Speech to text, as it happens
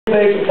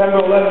Today,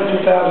 September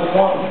 11,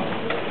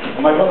 2001,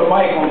 and my brother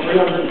Mike and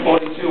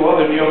 342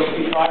 other New York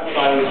City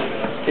firefighters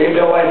gave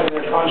their life for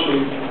their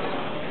country.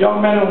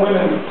 Young men and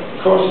women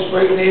across this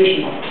great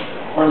nation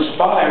were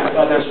inspired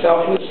by their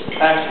selfless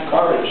acts of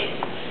courage.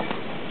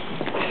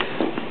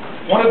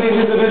 One of these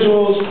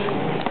individuals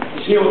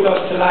is here with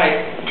us tonight.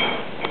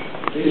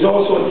 He's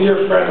also a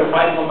dear friend of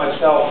Michael and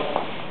myself.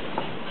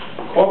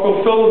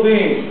 Corporal Phil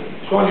Levine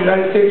joined the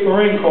United States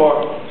Marine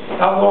Corps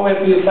not long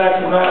after the attack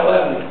of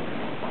 9/11.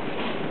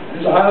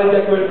 He's a highly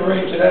decorated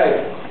Marine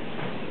today.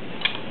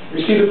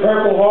 He received the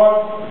Purple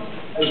Heart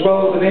as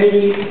well as the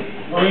Navy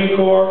Marine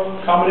Corps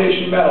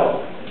Commendation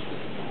Medal.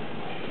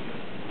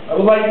 I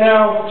would like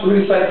now to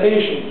read a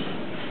citation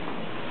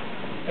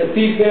that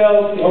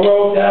details the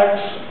heroic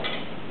acts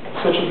of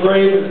such a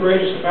brave and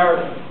courageous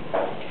American.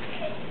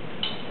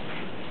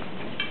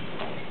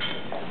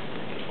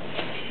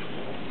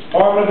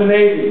 Department of the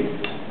Navy.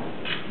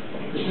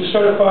 This is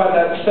certified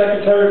that the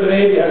Secretary of the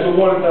Navy has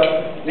awarded the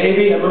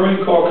Navy and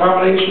Marine Corps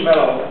Commendation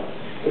Medal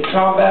with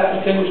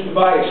Combat Distinguished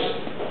Device,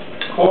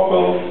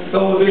 Corporal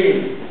Phil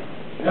Levine,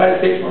 United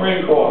States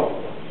Marine Corps.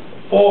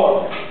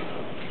 4.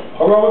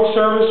 Heroic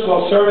service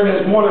while serving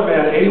as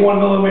Mortarman,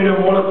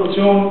 81mm Mortar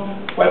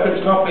Platoon,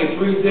 Weapons Company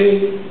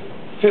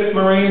 3D, 5th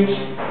Marines,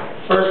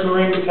 1st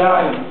Marine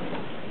Battalion,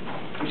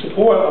 in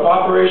support of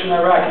Operation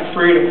Iraqi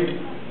Freedom.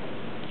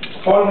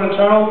 As part of an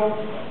internal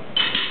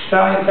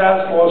Battalion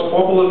Task Force,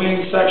 Corporal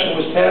Levine's section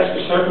was tasked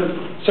with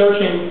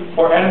searching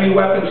for enemy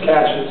weapons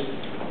caches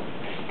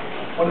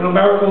when a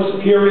numerical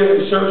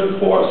superior insurgent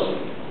force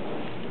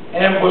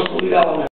ambushed the lead element.